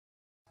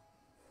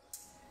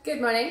Good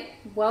morning,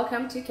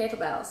 welcome to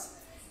Kettlebells.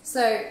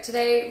 So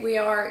today we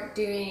are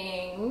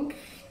doing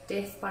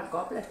death by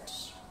goblet.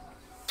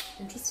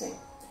 Interesting.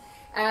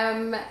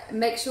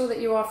 Make sure that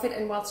you are fit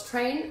and well to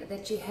train,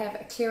 that you have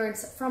a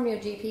clearance from your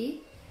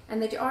GP, and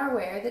that you are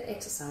aware that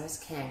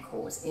exercise can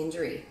cause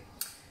injury.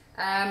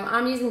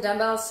 I'm using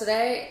dumbbells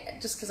today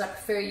just because I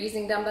prefer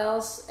using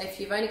dumbbells. If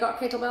you've only got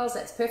kettlebells,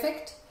 that's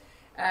perfect.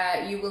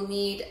 You will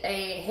need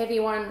a heavy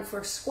one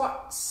for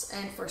squats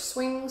and for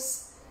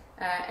swings.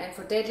 And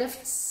for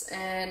deadlifts,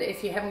 and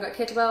if you haven't got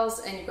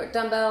kettlebells and you've got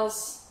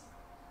dumbbells,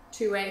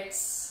 2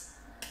 weights.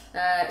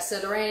 So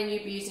Lorraine,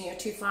 you'd be using your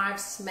 2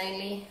 5s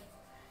mainly.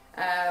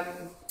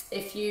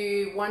 If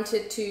you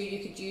wanted to, you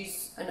could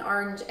use an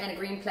orange and a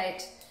green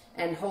plate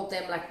and hold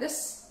them like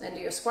this and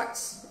do your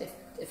squats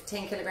if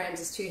 10 kilograms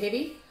is too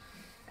heavy.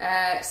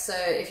 So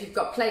if you've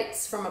got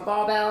plates from a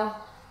barbell,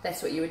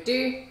 that's what you would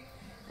do.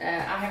 I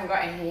haven't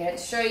got any here to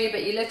show you,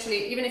 but you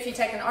literally, even if you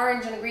take an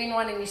orange and a green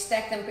one and you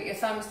stack them, put your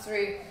thumbs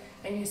through,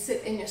 and you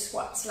sit in your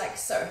squats like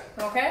so,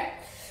 okay?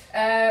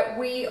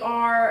 We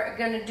are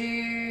gonna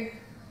do,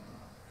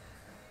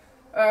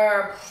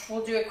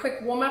 we'll do a quick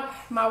warm-up.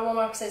 My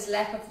warm-up says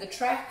lap of the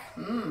track.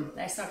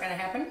 That's not gonna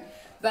happen.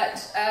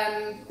 But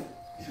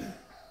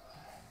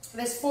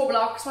there's 4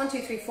 blocks, 1, 2,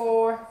 3,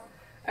 4.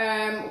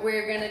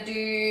 We're gonna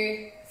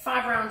do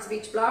 5 rounds of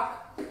each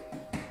block.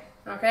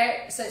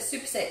 Okay, so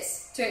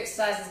supersets, 2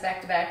 exercises back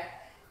to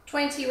back.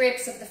 20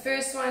 reps of the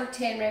first one,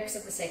 10 reps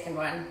of the second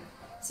one.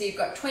 So you've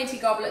got 20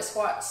 goblet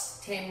squats,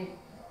 10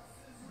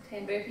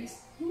 burpees,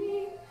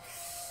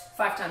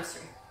 5 times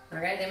 3.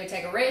 Okay, then we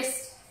take a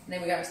rest, and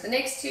then we go into the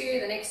next 2,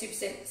 the next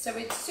superset. So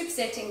we're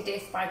supersetting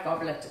death by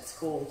goblet, it's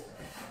called.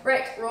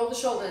 Right, roll the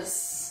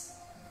shoulders.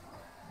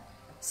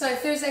 So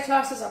Thursday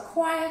classes are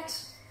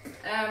quiet.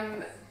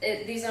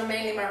 These are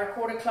mainly my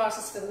recorded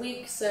classes for the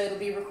week, so it'll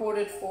be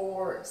recorded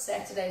for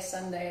Saturday,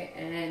 Sunday,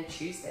 and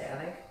Tuesday,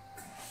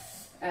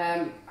 I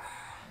think.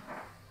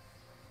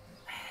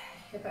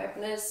 Hip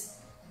openers.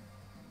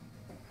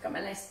 Got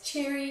my nice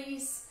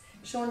cherries.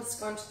 Sean's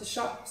gone to the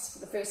shops for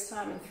the first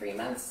time in 3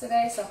 months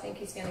today, so I think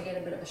he's going to get a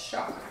bit of a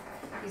shock.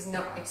 He's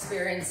not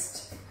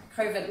experienced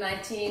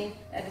COVID-19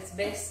 at its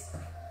best.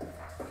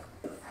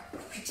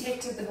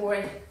 Protected the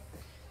boy.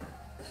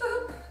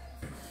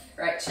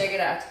 Right, check it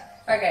out.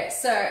 Okay,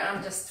 so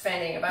I'm just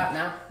fanning about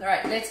now. All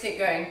right, let's get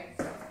going.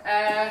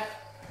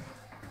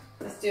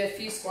 Let's do a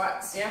few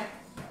squats, yeah?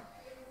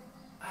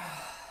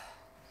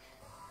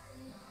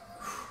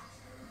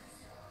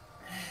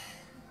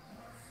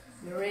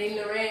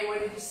 Lorraine, what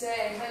did you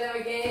say? Hello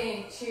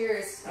again.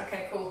 Cheers.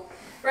 Okay, cool.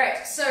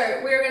 Right, so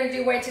we're going to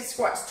do weighted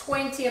squats,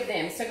 20 of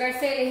them. So go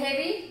fairly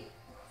heavy.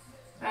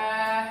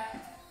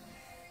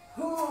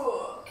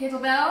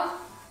 Kettlebell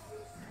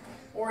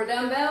or a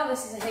dumbbell.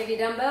 This is a heavy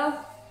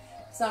dumbbell.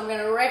 So I'm going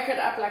to rack it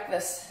up like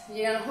this.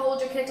 You're going to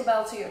hold your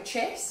kettlebell to your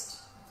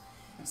chest.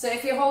 So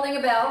if you're holding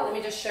a bell, let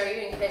me just show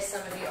you in case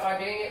some of you are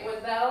doing it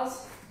with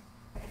bells.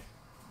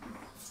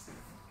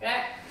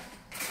 Okay.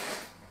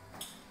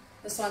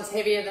 This one's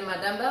heavier than my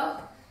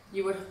dumbbell.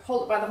 You would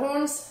hold it by the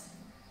horns,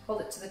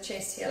 hold it to the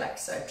chest here like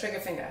so,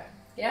 trigger finger,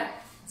 yeah?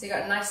 So you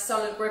got a nice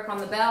solid grip on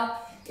the bell.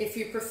 If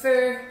you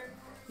prefer,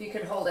 you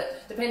can hold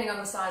it, depending on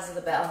the size of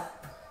the bell,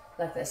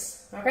 like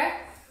this, okay?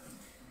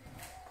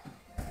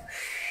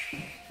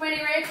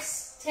 20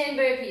 reps, 10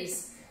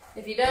 burpees.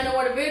 If you don't know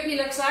what a burpee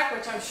looks like,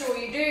 which I'm sure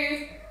you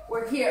do,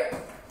 we're here,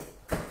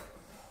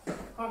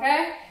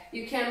 okay?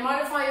 You can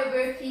modify your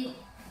burpee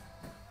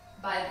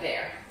by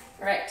there,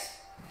 right?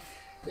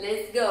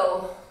 Let's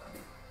go.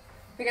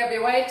 Pick up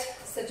your weight,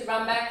 set your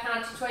bum back,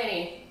 count to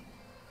 20.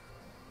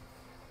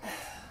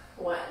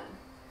 1,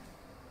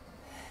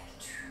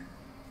 2,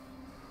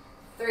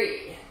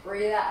 3.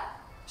 Breathe out.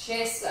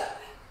 Chest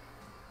up.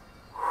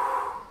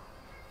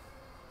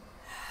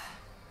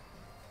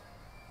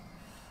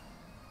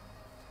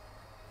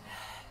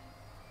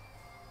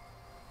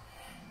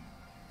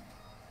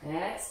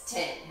 That's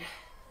 10.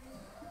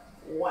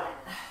 1,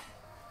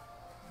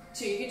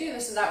 2. You could do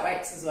this without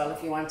weights as well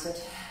if you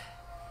wanted.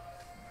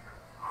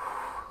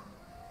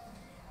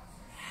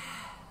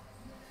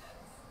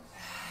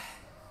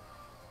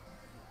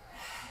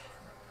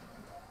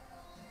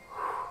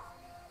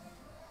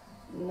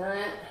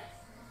 9,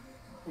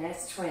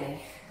 that's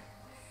 20.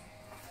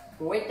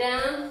 Weight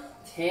down,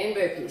 10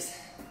 burpees.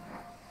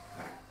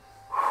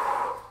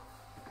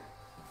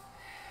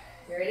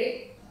 You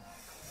ready?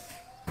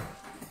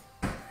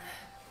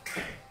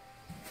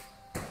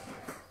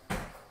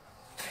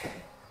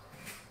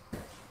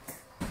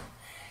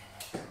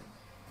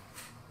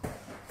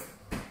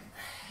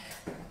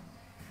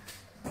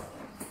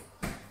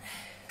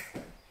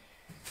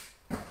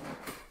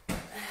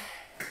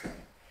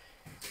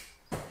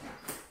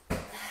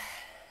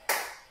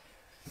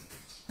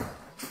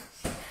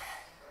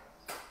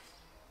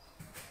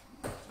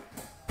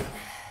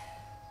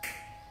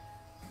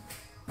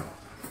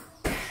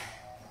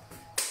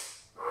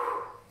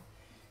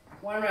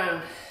 One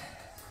round.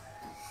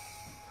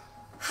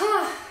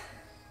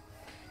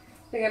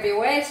 Pick up your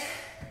weight.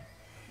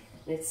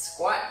 Let's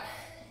squat.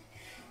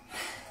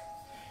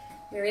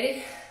 You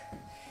ready?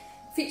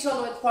 Feet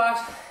shoulder width apart.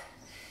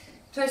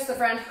 Toes to the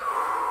front.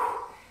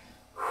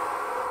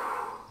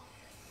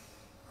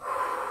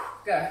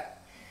 Go.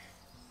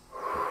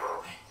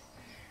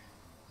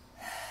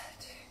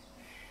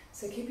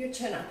 So keep your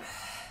chin up.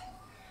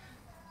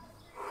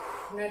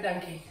 No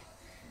dunking.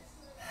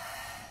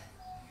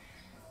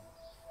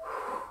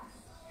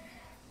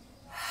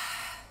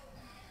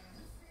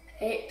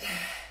 8,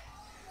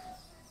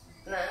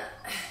 9,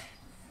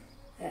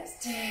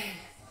 that's 10,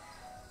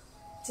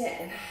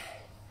 10,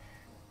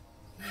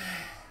 9,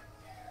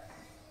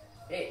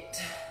 8,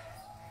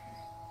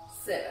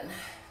 7,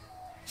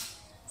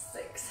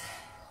 6,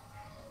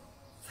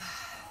 5,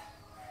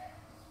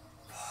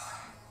 4,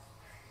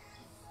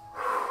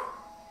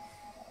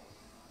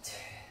 2,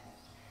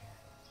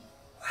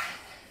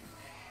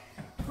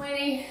 1,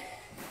 20.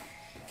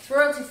 It's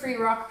royalty free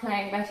rock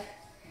playing, but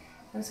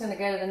I'm just going to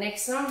go to the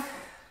next song.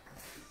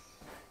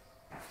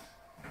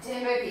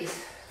 10 burpees.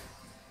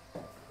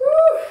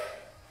 Woo!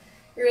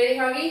 You ready,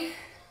 Hoggy?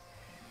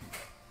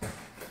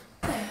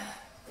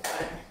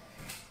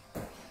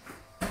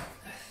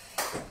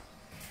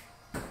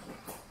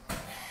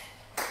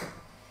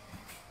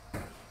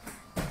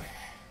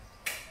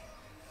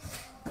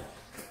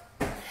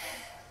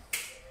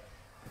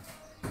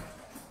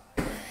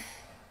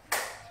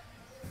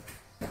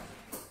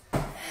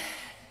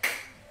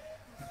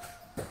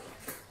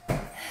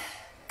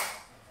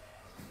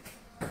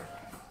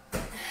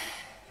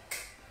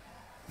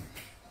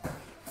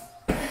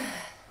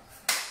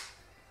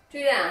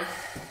 Two down.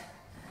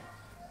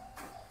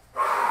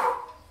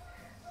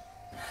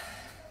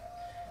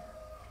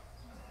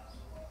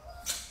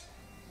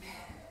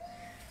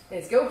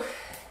 Let's go.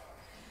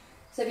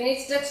 So if you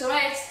need to ditch the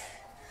weights,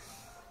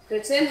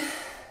 ditch them.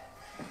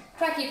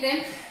 Try to keep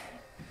them.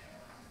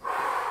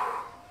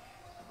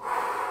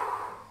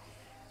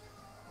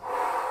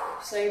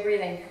 So you're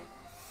breathing.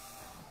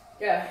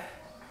 Go.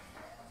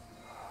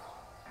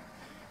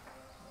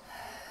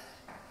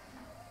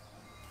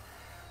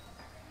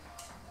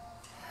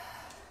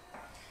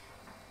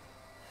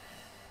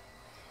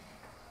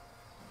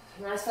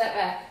 Nice flat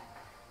back.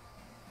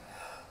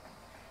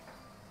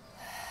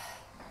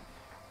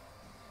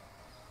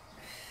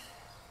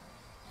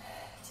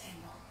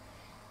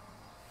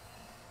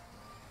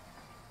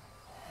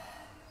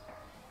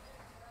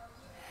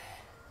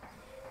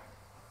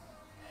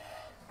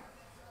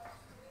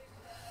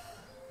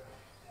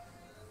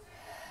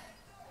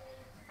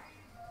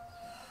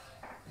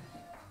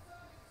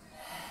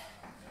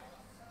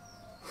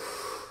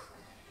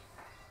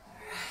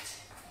 Right.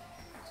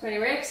 20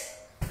 reps.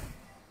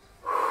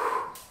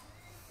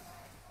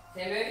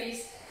 10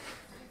 burpees.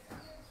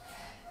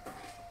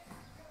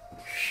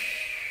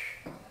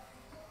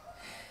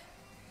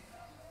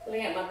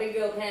 Pulling out my big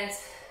girl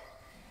pants.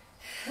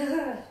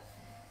 You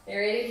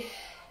ready?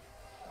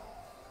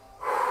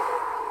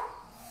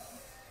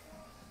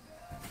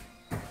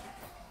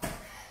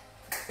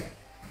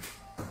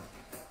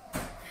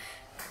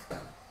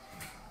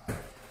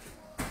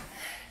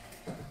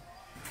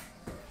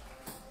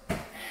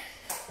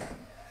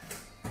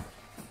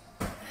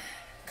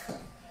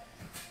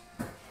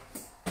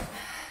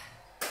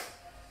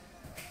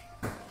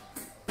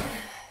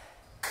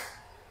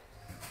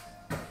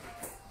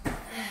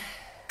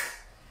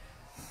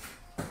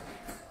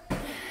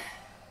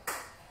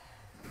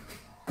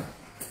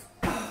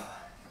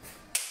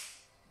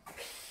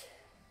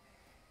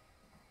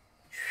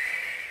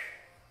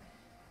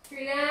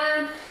 Three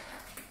down.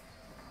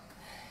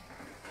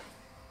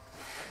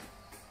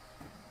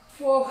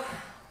 4.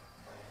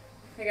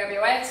 Pick up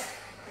your weights.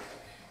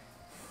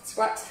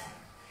 Squat.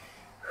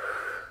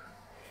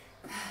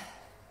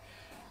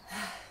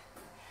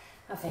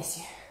 I'll face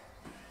you.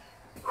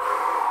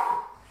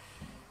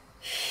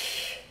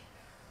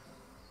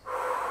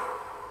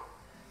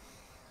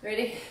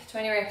 Ready?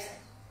 20 reps.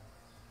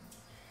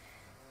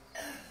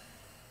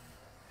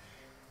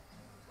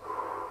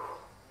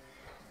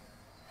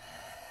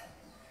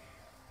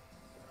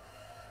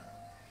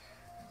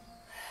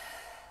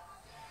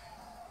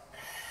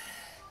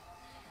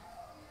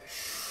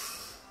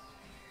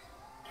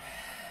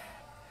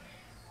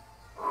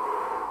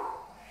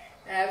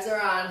 Abs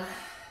are on.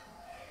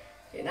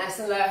 Get nice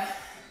and low.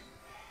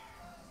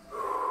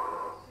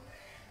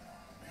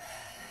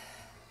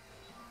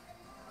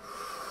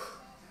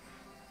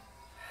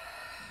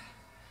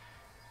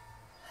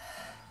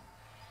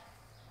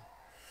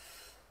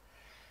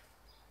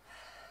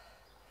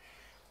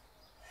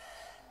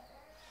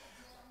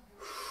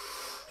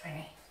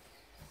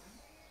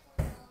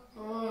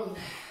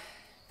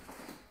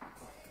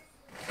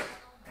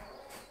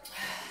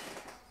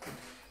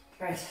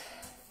 Right.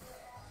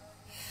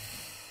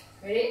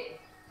 Ready?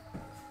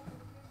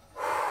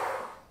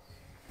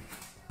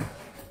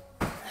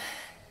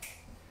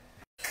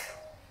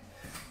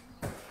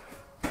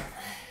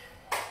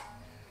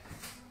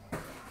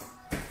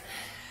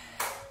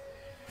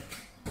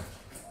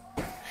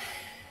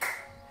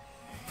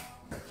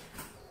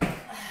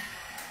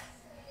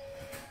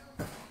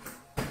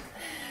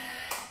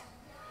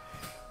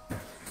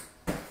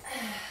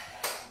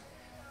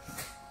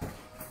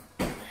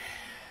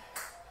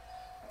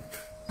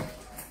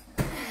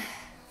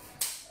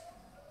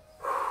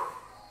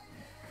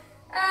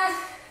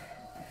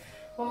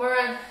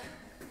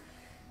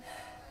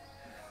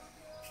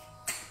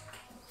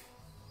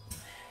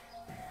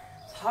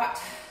 hot.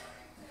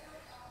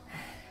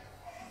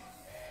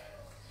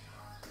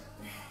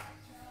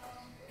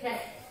 Okay.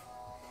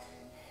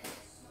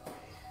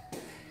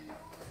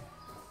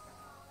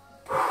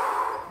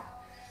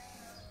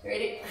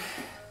 Ready?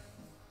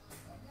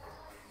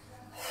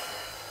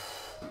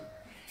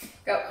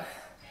 Go.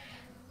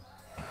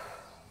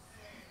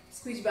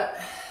 Squeeze your butt.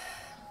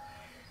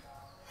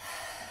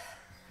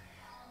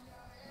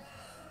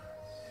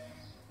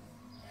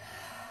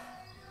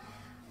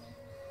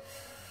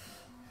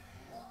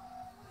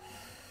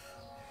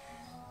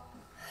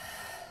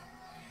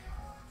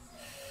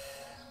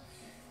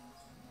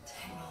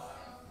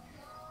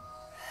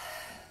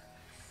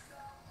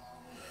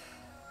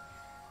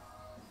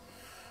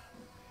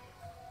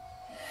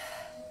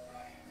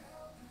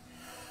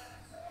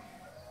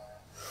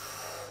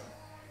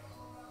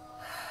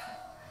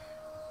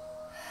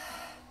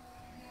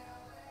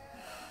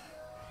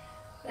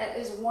 That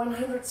is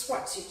 100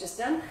 squats you've just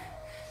done.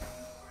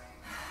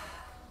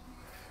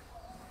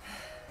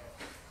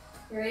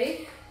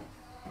 Ready?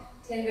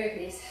 10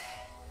 burpees.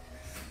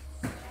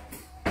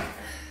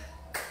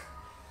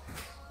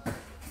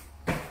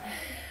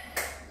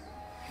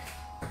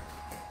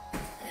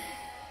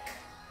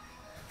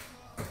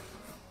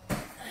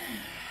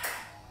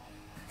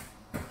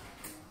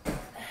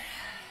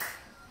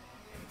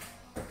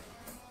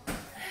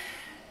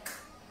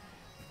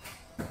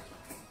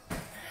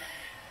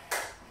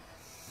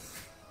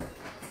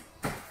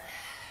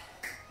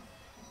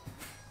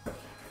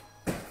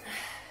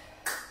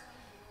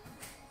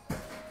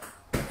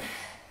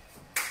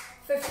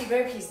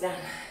 Burpees done.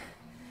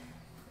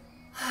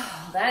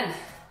 Well done.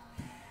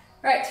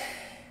 Right.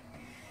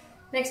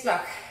 Next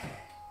block.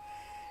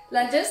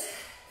 Lunges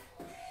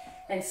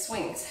and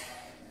swings.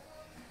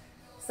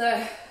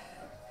 So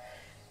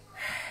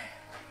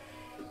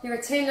there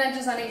are 10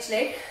 lunges on each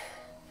leg,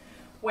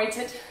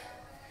 weighted.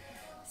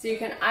 So you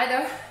can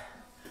either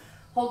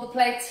hold the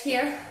plates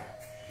here,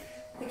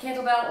 the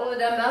kettlebell or the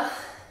dumbbell,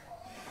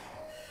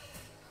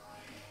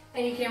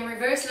 and you can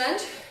reverse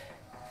lunge.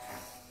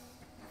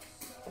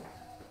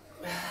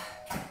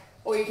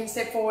 Or you can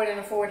step forward in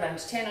a forward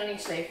lunge, 10 on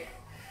each leg.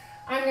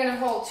 I'm going to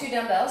hold 2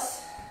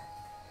 dumbbells.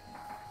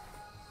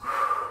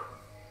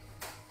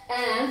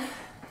 And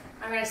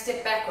I'm going to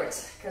step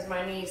backwards because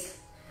my knees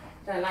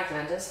don't like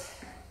lunges.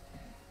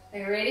 Are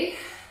you ready?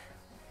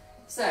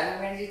 So I'm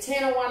going to do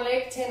 10 on one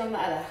leg, 10 on the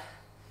other.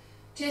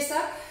 Chest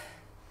up,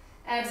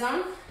 abs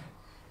on,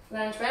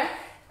 lunge back,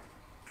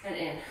 and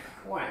in.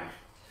 1.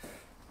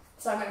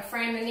 So I'm going to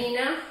frame the knee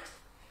now.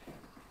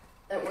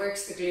 That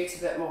works the glutes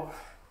a bit more.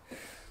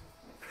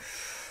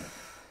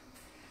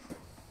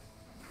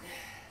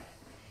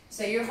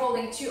 So you're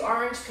holding 2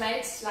 orange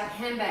plates like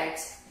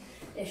handbags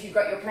if you've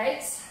got your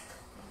plates.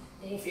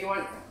 And if you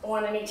want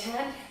one in each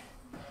hand,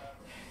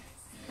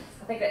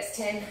 I think that's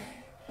 10.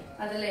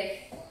 Other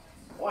leg.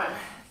 1,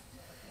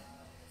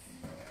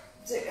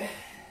 2,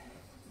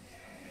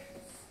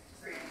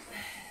 3,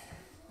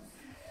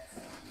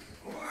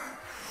 4,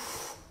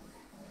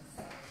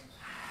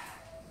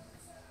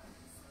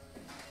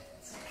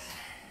 6.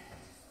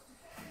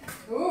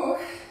 Ooh.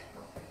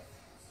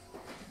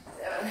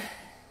 7,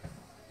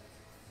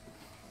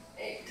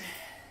 8,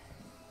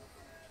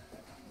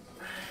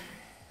 9,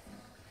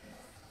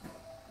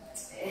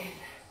 10.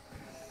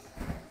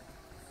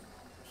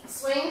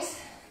 Swings.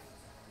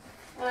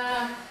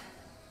 I'm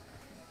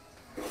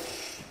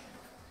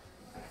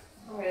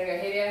going to go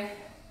heavier.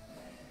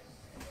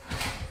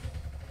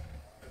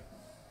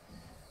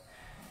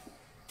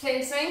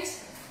 10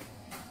 swings.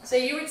 So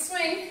you would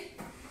swing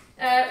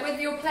with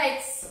your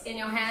plates in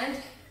your hand.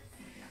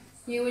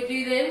 You would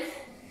do them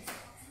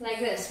like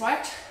this,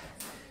 watch.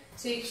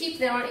 So you keep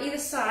them on either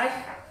side.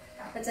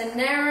 It's a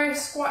narrow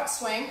squat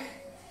swing,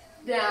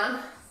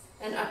 down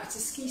and up. It's a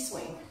ski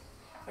swing.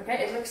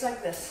 Okay, it looks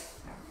like this.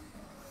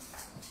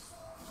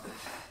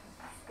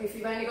 If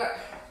you've only got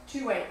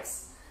 2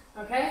 weights,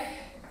 okay?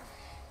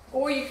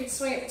 Or you could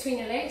swing it between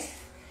your legs,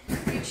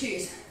 you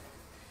choose.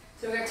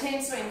 So we've got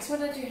 10 swings. What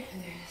did I do? There it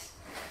is.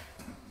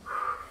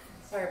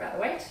 Sorry about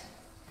the weight.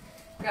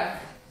 Go.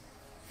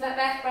 Flat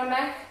back, bum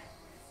back.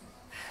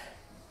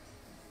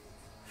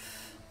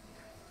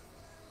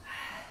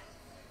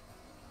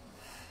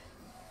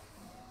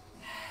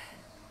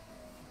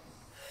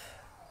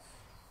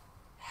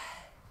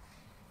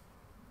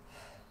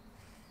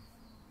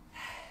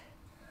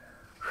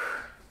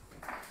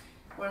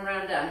 One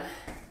round done.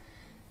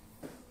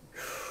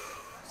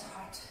 It's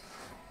hot.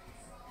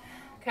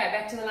 Okay,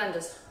 back to the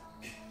lunges.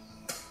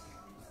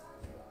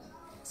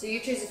 So you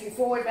choose if you're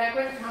forward,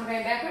 backward. I'm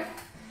going backward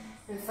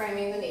and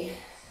framing the knee.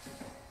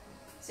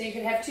 So you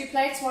can have 2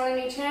 plates, 1 in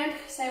each hand,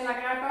 same like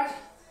I've got.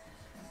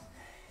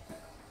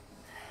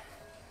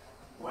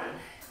 1.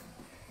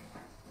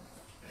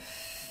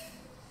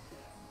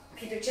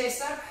 Keep your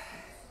chest up.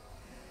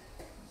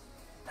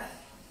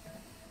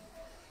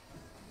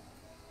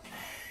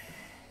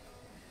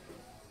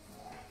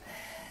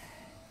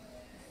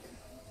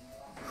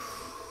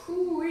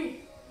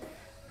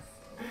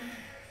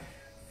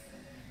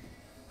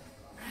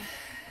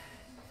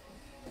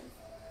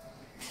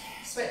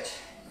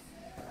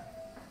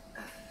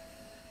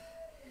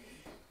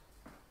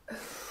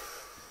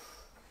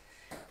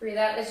 Breathe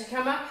out as you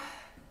come up.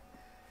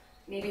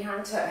 Knee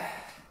behind toe.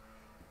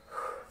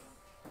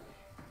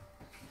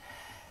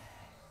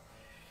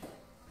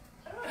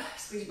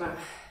 Squeeze your bum.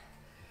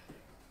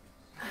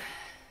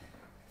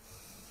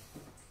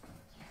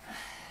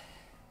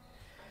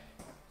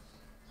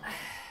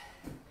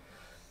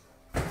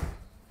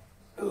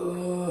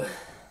 Ooh.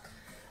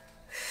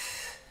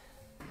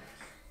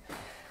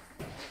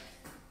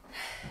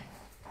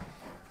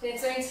 10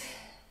 swings.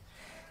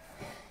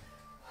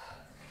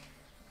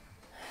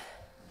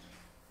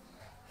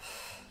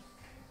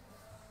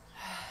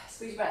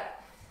 Squeeze your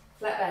butt.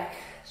 Flat back.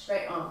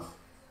 Straight arms.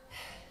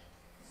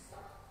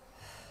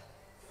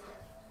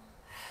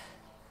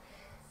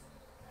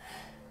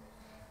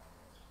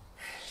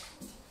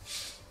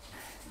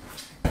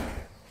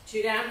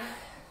 2 down.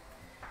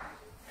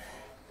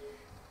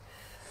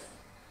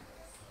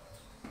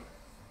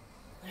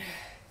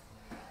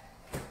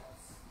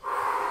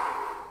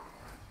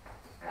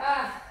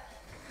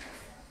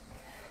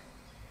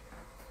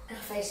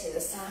 I'll face you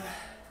this time.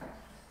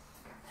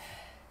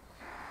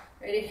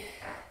 Ready?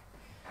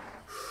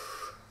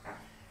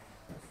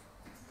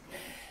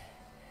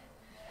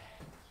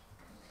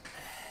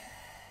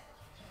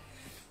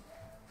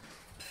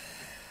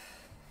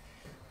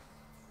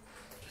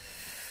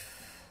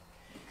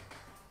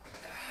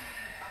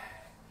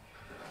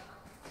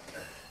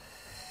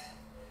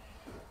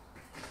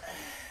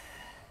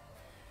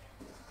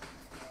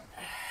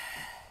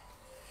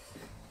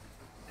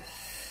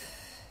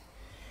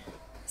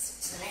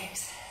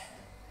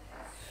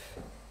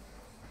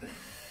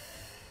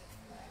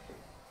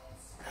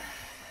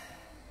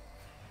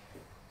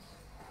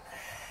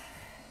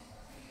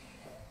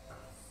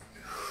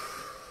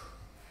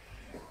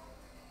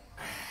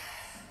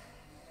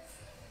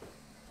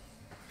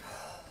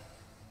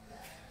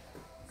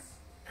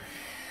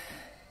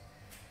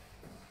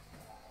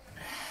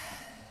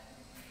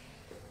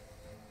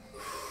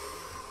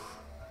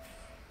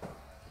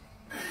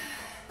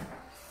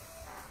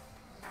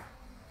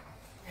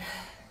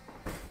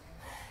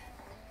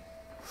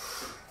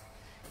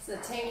 So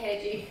 10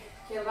 kg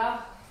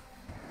kettlebell.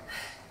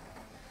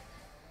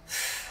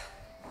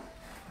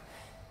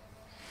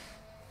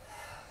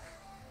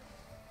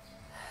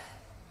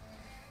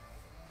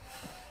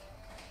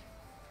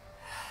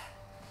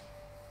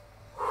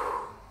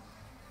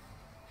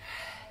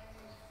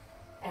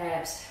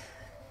 Abs.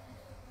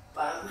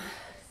 Bum.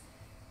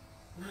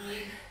 9,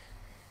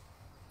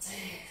 10.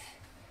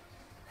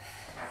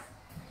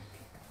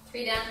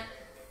 3 down.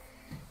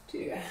 2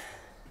 to go.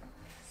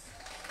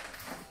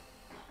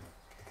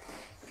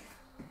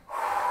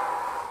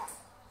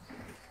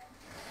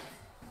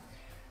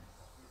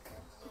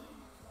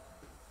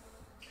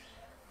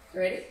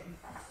 Ready?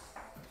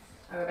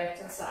 I'll go back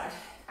to the side.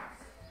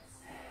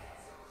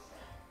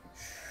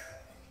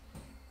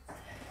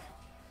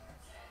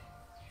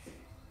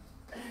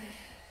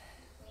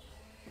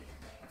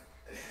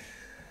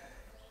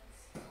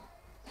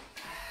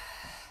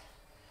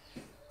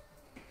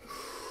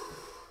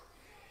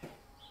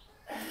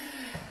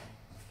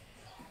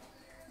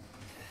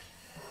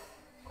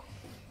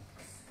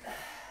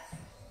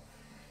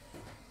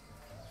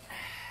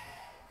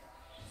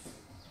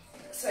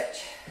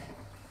 Switch.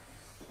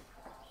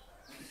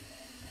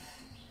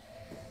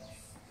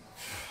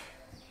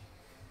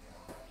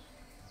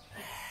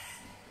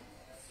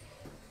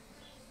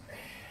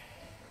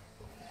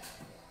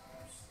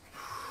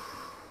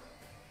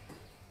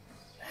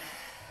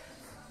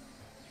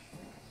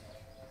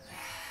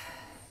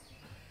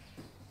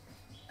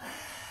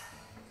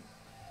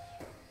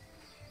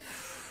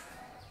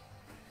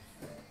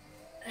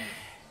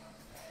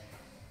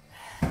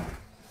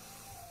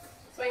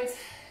 Swings.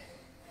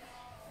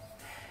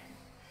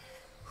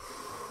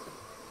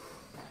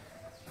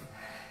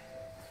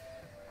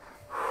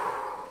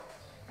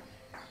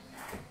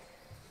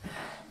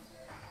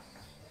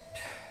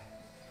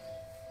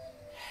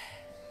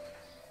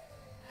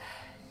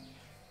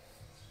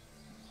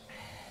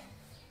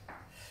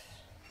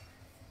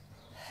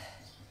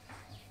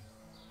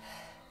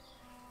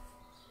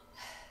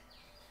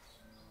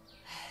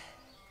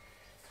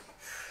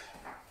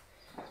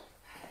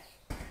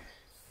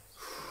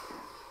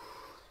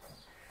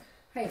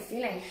 How are you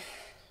feeling?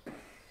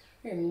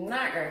 You're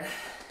knackered.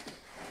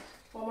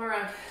 One more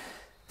round.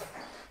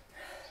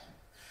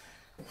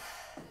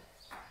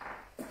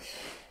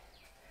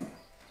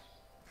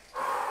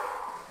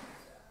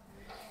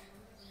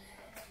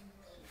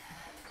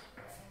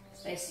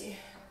 Stacey,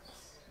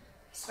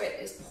 sweat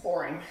is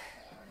pouring.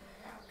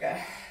 Go.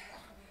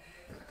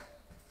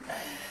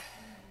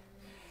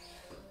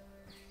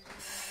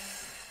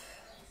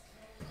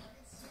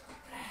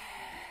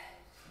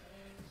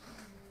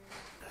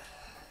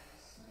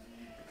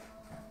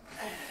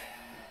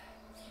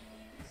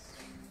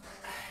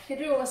 You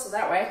can do all this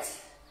without weight.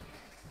 It's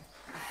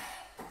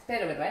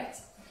better with weight.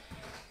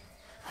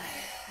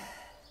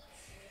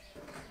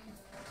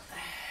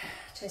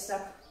 Chest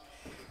up.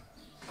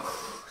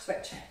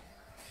 Switch.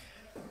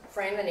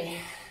 Frame the knee.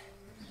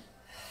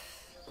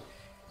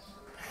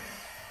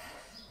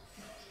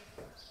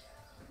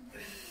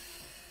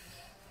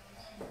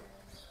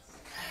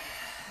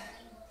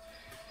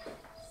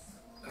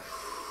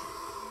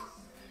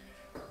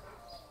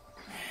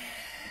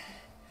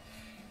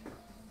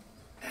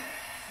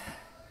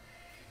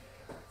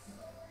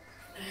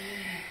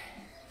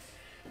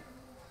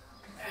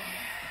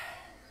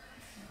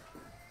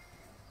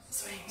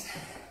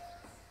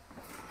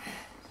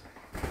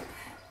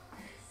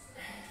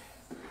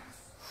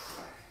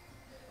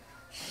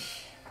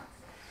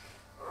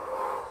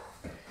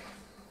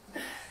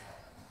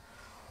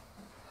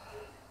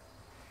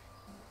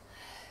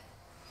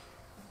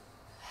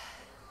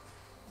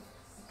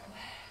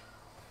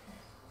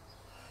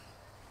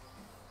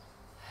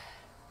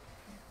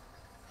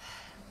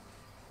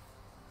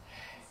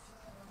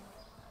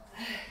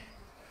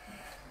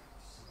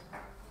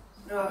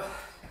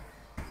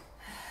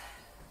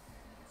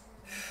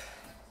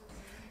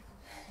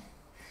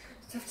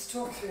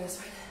 just talk through this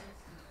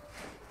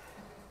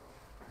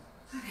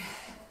one. Okay.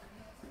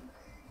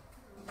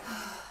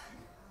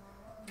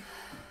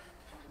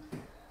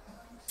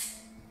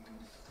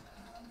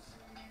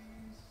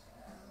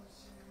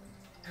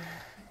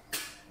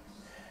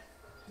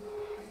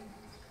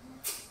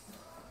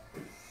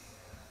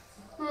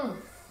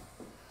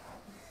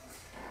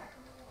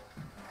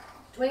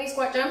 20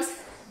 squat jumps,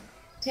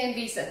 10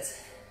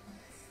 V-sits.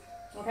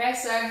 Okay,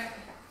 so I'm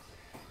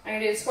going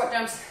to do the squat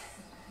jumps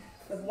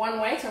with one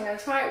weight. I'm going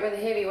to try it with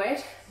a heavy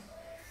weight.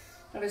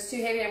 If it's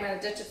too heavy, I'm going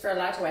to ditch it for a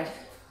lighter weight.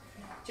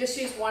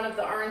 Just use one of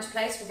the orange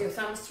plates with your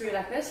thumbs through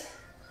like this,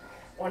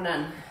 or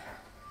none.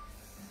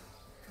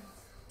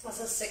 This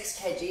is 6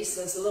 kg,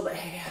 so it's a little bit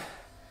heavier.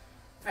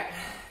 Right,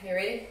 you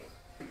ready?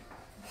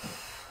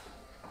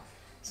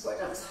 Squat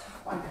jumps.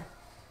 1,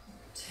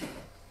 2,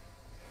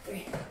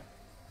 3,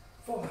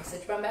 4.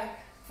 Sit your bum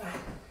back. 5.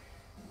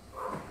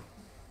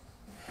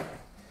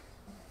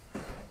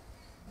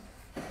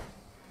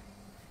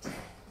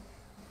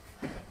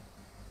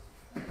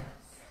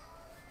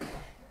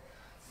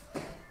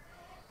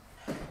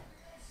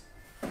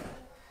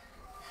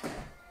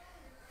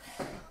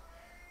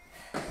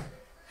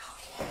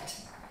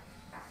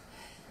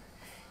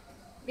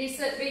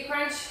 V-sit,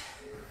 V-crunch,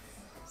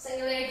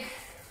 single leg,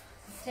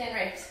 10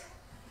 reps.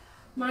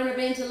 Mine are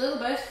bent a little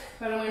bit,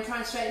 but I'm going to try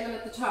and straighten them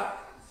at the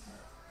top.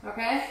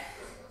 Okay?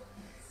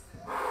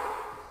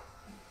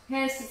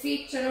 Hands to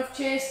feet, chin off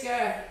chest,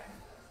 go.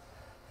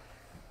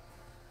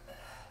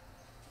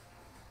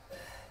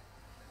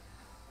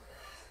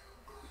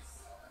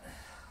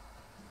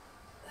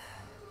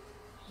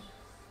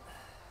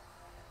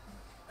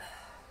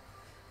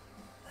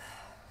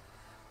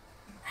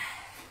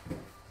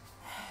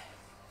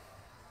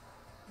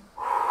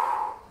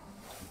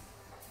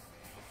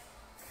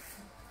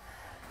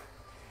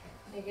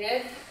 You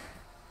good?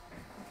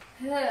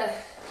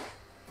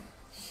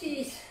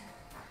 Sheesh.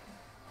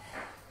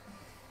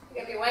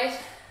 Pick up your weight.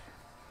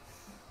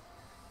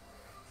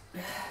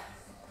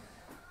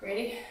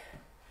 Ready?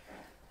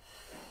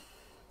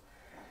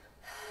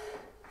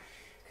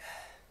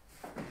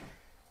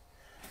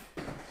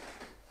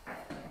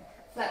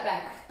 Flat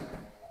back.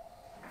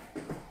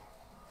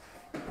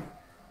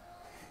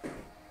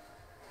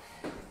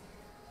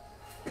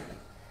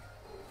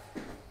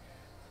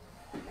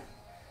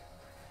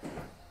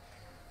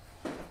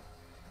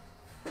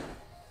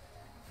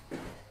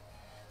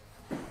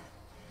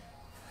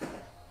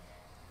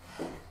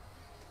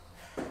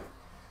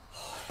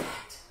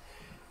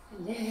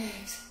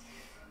 Legs.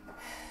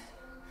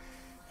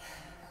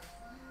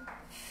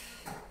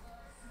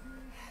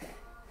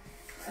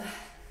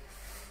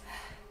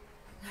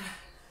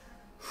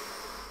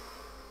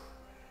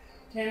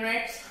 Ten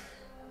reps.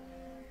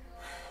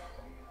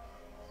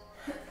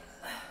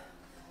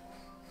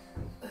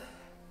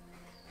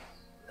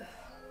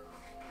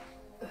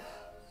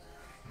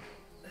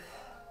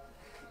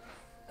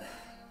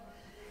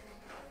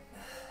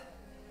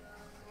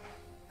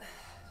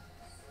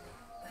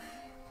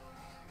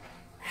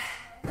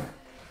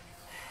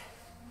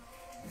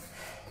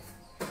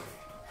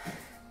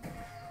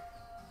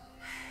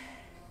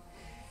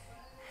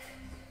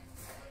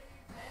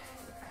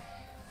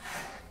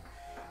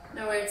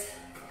 No words.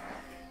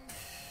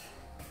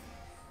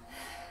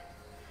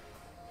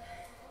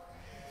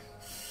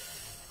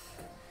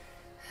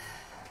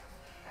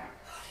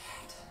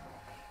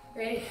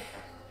 Ready?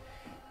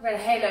 We've got a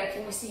halo,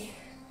 can you see?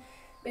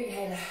 Big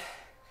halo.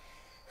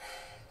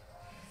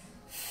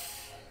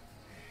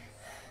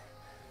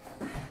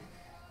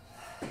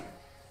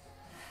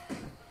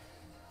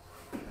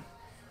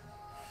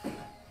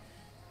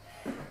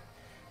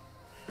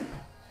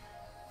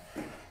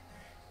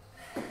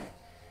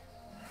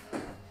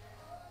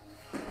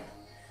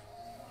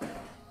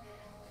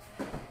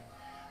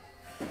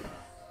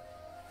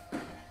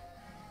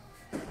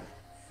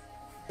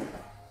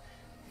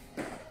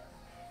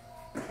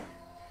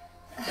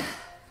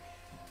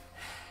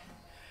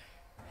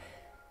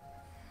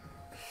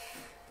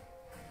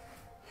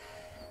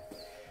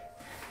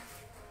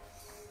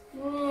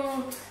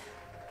 Mm.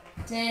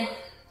 10.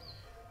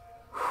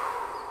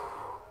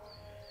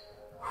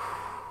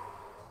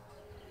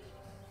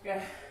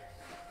 Go.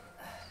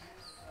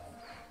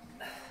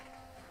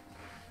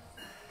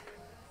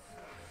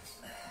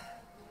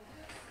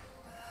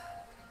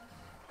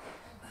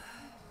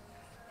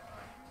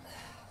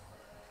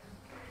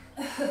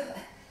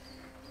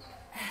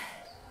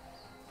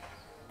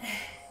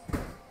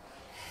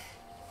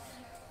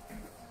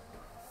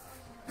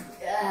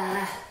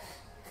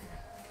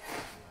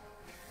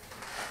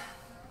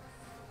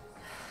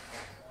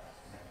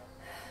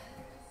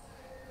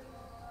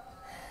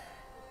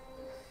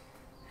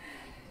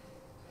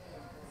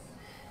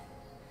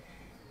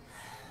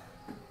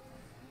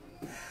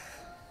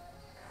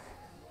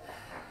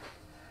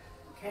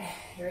 Okay,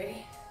 you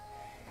ready?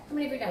 How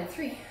many have we done?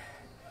 3.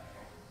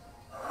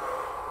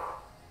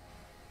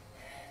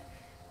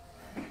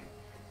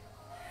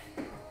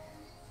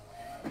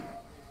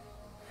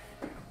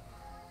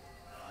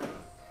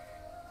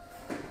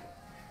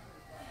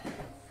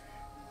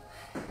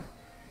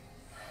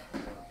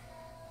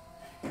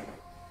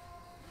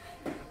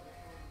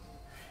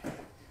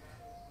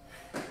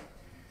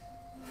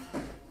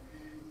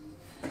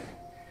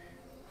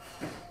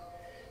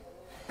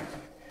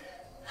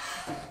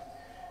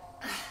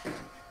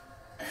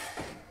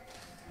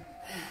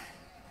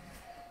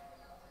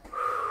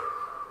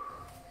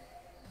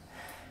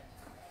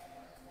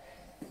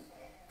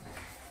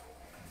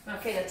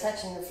 feet are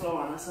touching the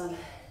floor on this one.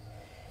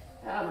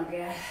 Oh my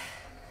god.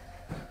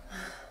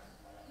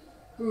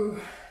 Ooh.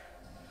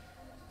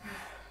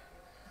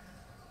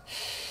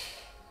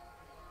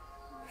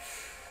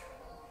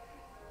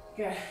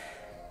 Good.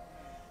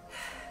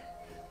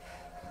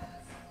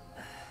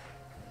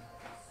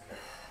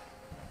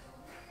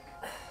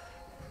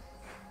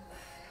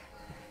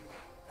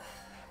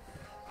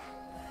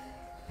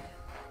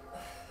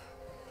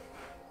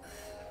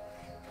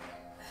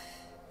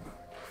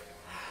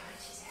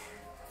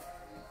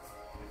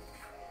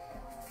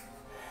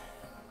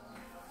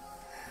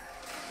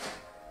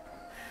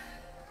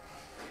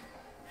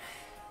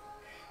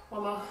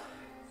 One more.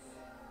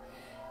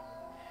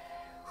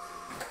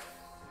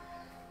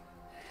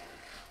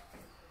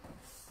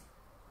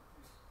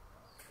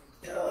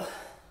 Ugh.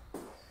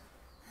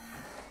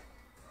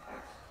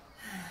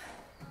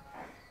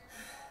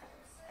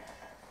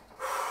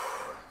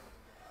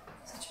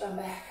 Such a bum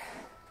back.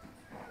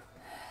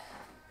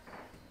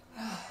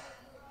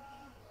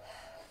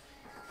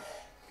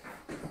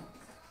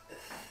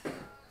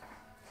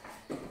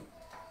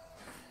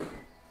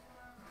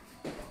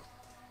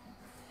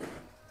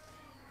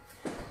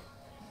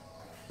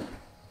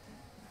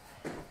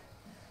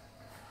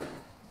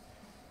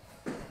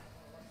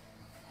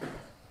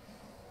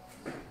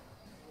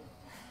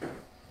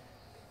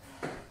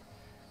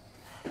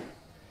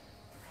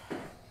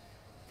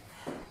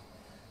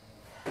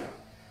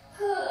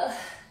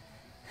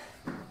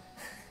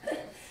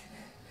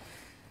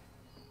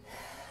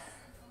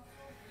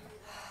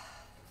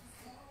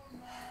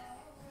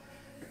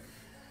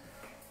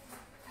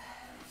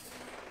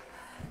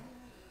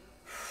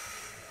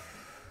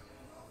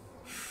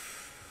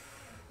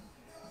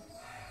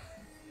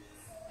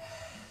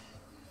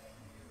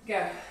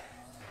 Go.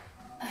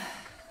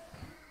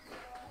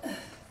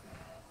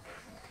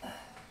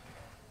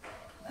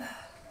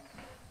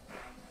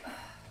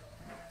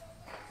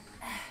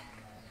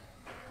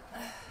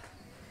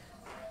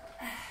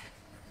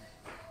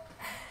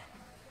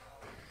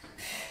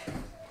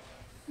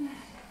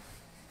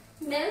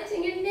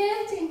 Melting and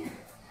melting.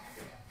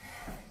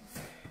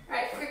 All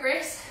right, quick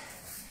rest.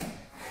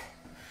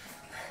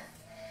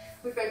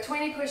 We've got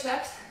 20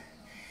 push-ups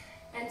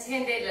and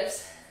 10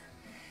 deadlifts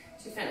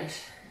to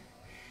finish.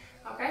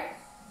 Okay?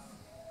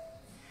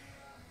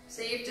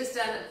 So you've just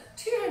done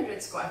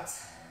 200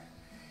 squats,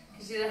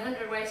 because you did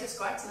 100 weighted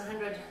squats and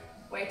 100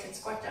 weighted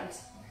squat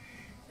jumps.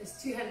 There's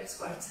 200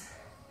 squats,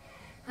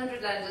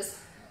 100 lunges,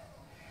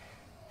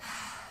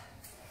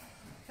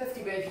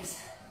 50 burpees,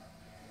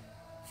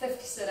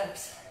 50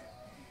 sit-ups.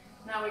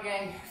 Now we're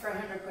going for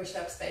 100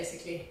 push-ups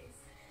basically.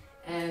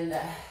 And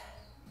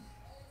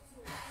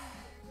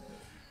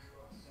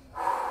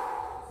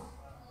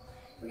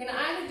we're going to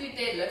either do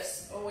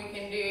deadlifts or we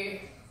can do,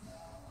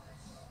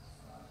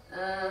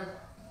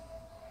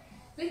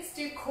 let's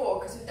do core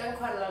because we've done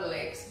quite a lot of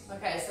legs.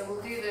 Okay, so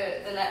we'll do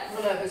the lat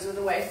pullovers with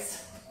the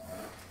weights.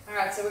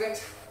 Alright, so we've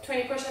got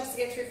 20 push-ups to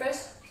get through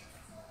first.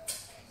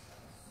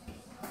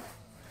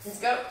 Let's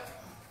go.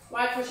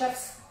 Wide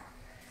push-ups.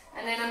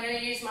 And then I'm going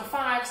to use my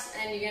fives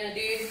and you're going to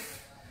do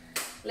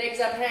legs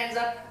up, hands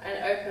up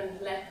and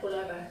open lat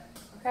pullover.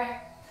 Okay?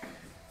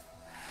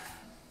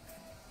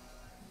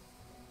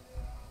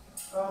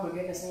 Oh my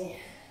goodness me.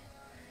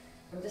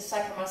 I'm just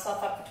psyching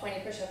myself up for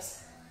 20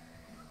 push-ups.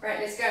 Right,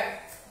 let's go.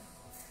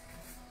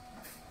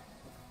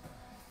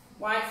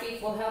 Wide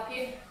feet will help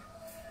you.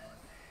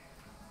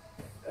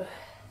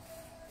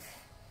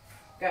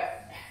 Go.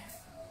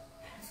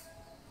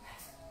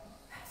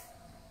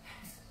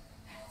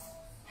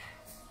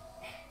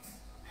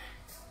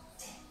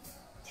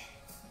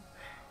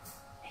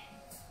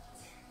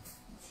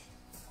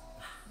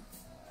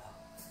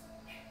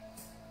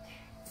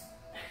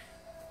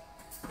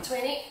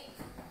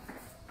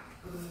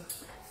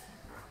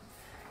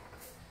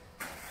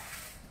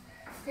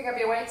 Pick up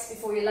your weights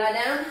before you lie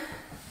down.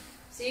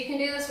 So you can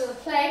do this with a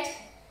plate.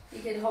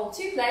 You can hold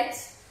 2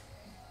 plates,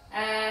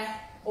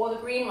 or the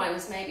green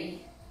ones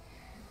maybe.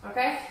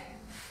 Okay?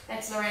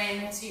 That's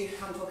Lorraine, that's you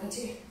I'm talking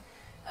to.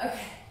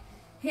 Okay.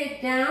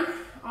 Head down,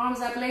 arms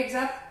up, legs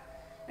up,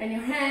 and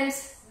your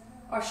hands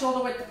are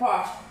shoulder width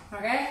apart.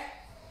 Okay?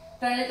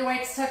 Don't let the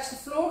weights touch the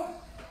floor.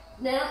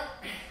 Down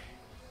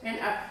and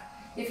up.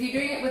 If you're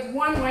doing it with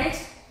one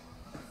weight,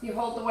 you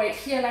hold the weight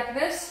here like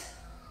this.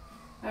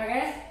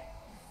 Okay?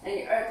 And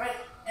you open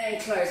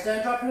and close.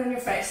 Don't drop it on your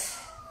face.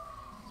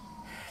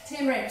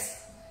 10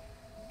 reps.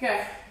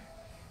 Go.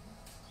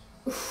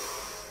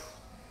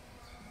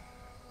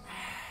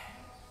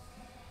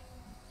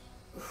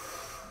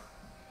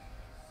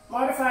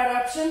 Modified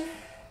option.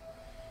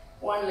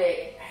 One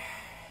leg.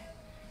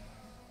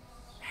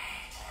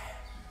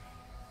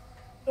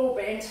 Or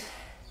bend.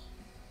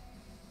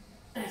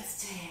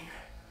 That's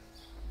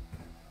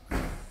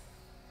 10.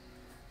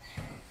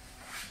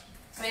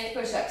 20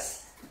 push-ups.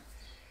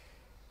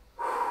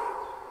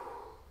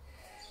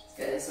 Let's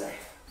go this way.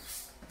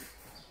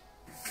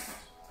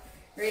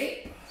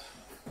 Ready?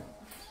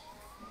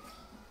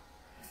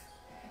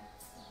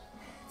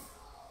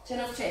 Chin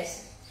off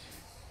chest.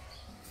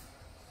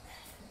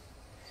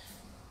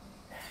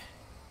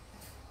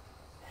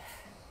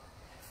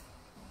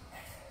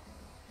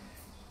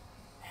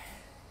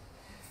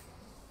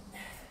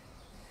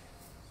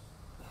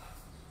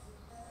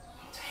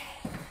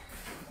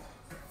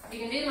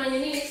 can do them on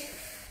your knees.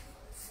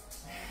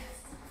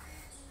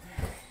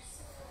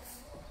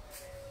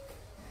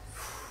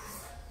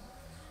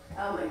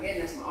 Oh my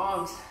goodness, my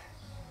arms.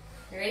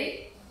 You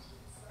ready?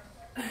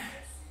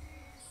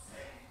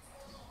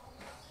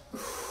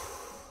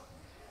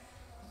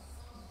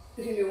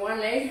 You can do one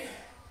leg.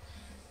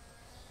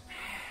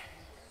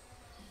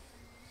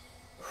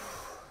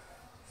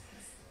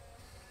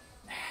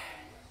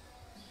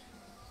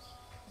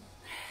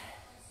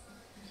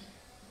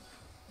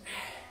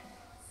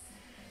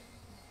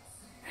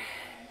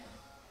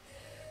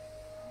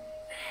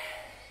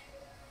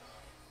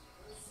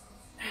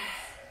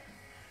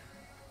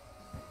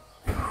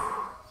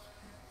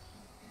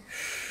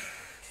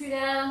 Two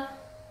down.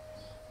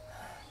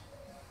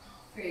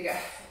 Here you go.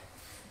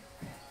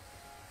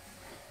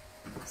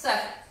 So,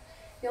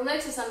 you'll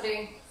notice I'm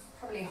doing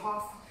probably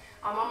half.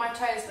 I'm on my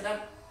toes,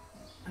 but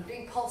I'm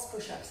doing pulse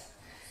push-ups.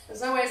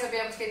 There's no ways I'll be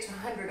able to get to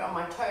 100 on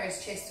my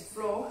toes, chest to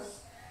floor,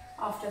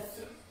 after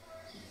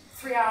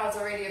 3 hours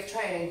already of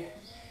training.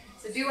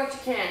 So do what you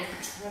can,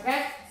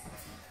 okay?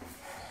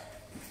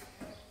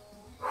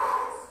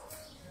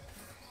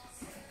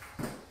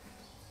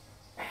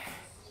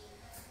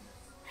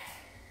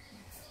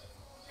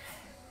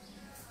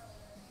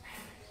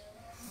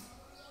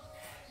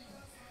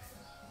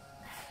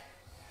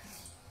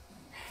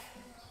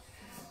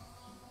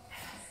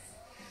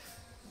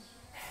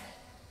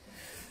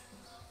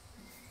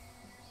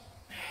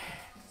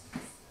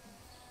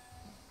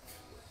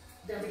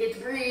 Don't forget to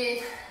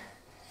breathe.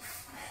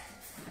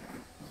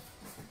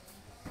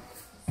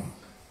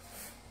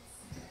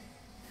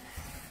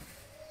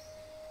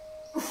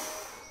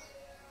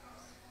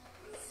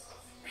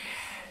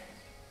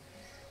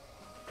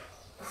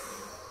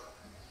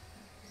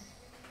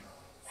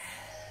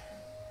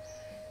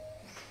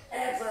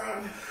 Abs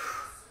on.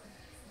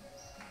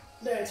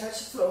 Don't touch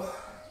the floor.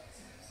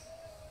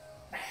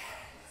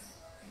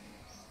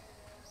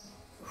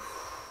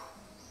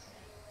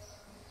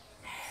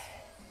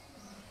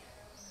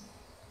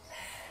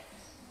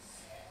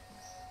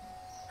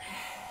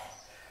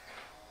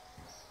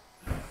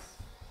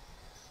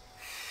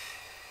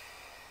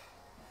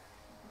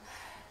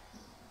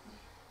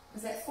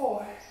 Is that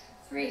 4?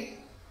 3?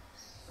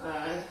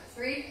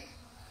 3?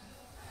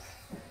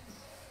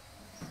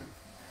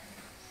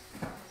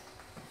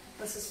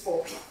 This is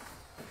 4.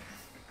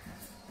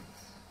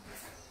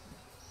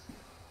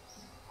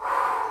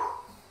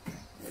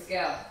 Let's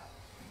go.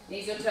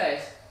 Knees or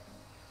toes.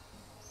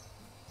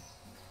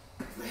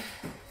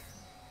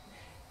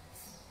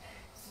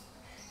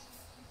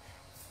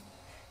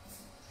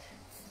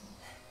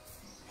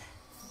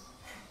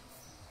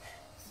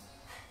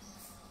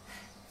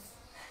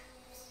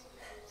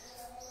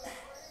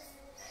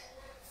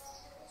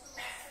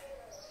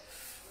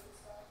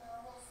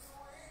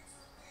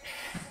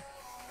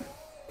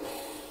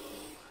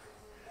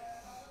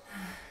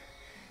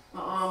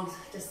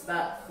 Just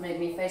about made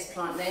me face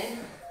plant then.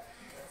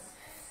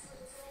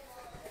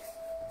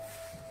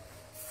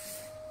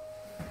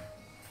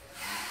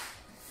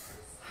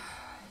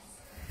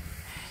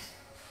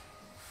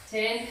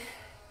 Ten.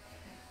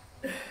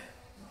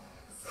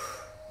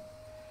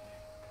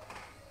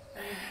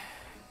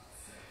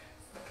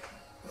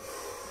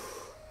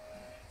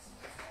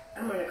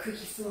 I'm on a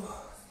creaky floor.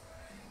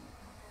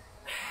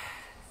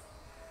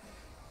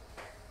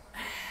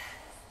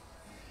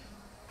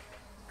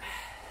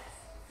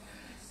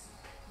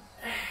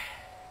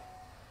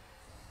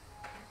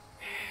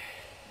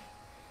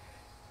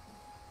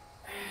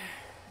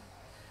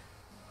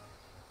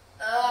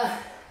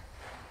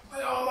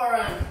 One more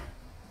run,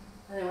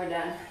 and then we're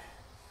done.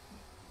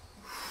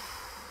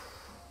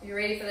 You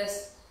ready for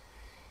this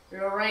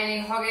real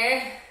rainy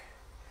hoggy?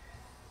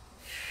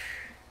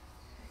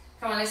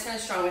 Come on, let's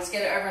finish strong. Let's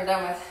get it over and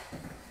done with.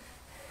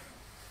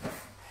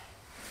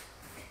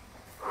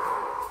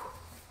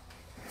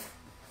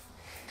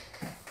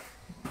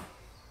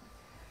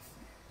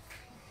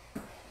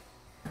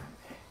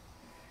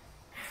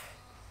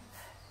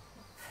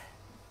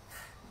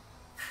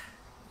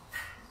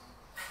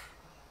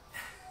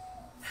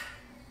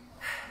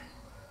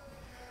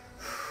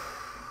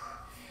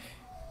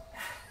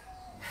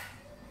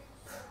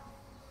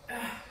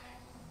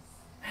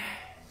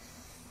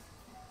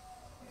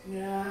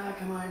 Yeah,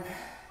 come on.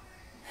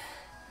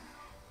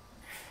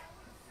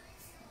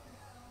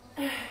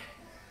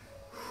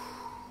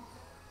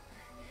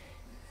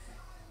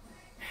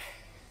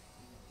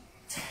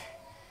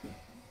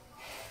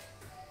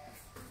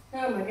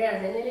 Oh my God,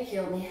 they nearly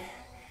killed me.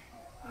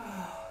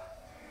 Oh,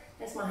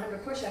 that's my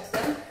 100 push-ups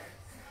done.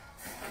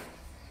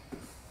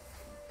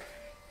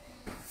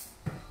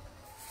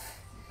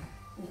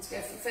 Let's go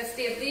for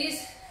 50 of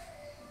these.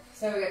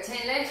 So we got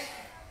 10 left.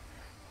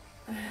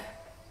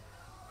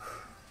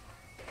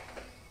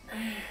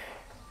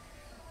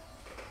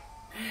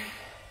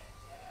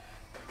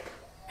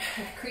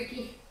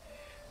 Creaky.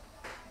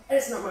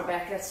 It's not my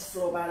back, that's the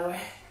floor, by the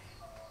way.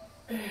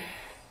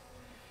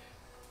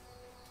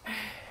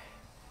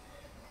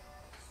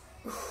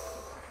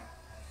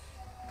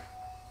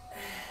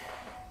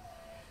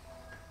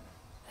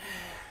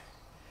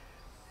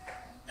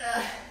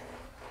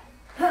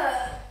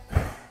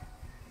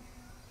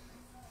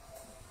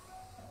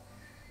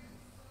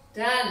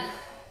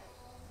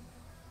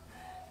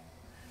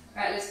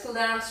 guys. Cool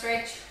down,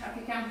 stretch, up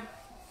you come.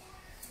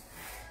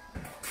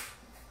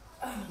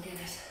 Oh my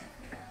goodness.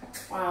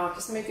 Wow,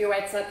 just move your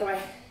weights out the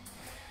way.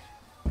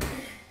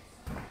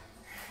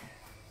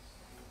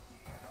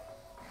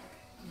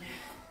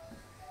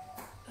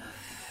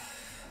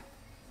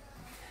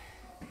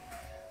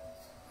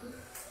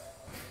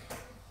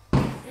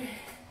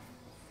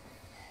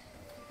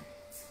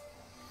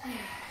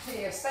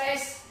 Plenty of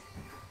space.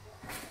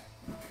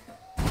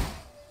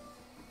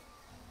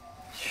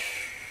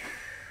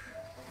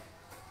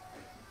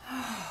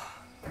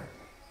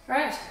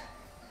 Right,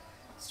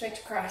 stretch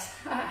across.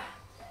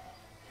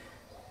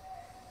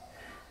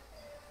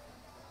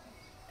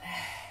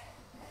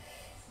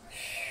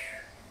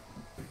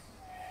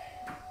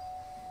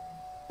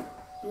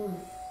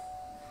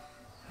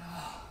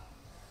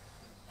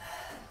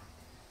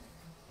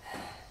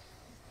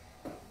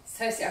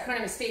 So I can't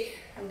even speak.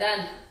 I'm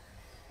done.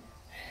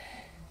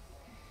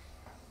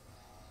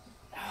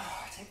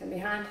 Oh, take them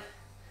behind.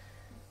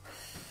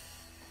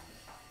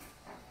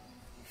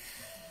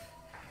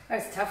 That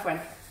was a tough one.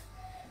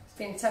 It's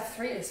been a tough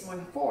 3 this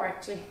morning, 4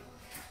 actually.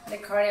 I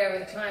did cardio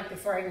with a client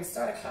before I even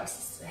started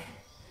classes today.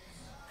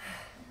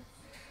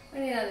 I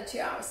need another 2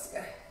 hours to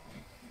go.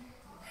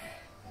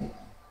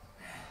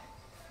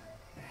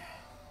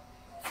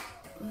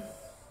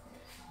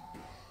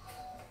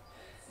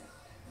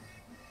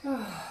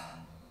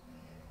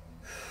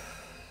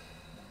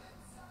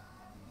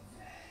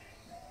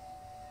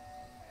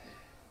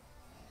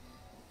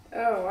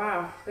 Oh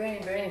wow,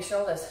 burning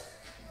shoulders.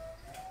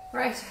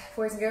 Right,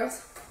 boys and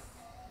girls.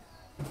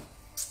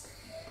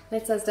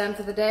 That's us done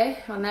for the day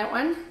on that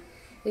one.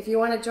 If you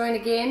want to join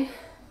again,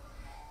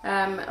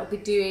 I'll be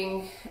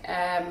doing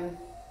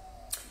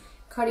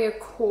cardio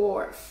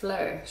core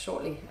flow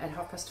shortly at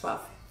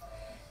 12:30.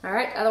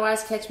 Alright,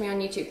 otherwise catch me on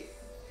YouTube.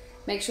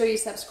 Make sure you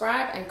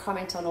subscribe and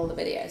comment on all the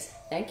videos.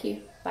 Thank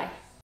you. Bye.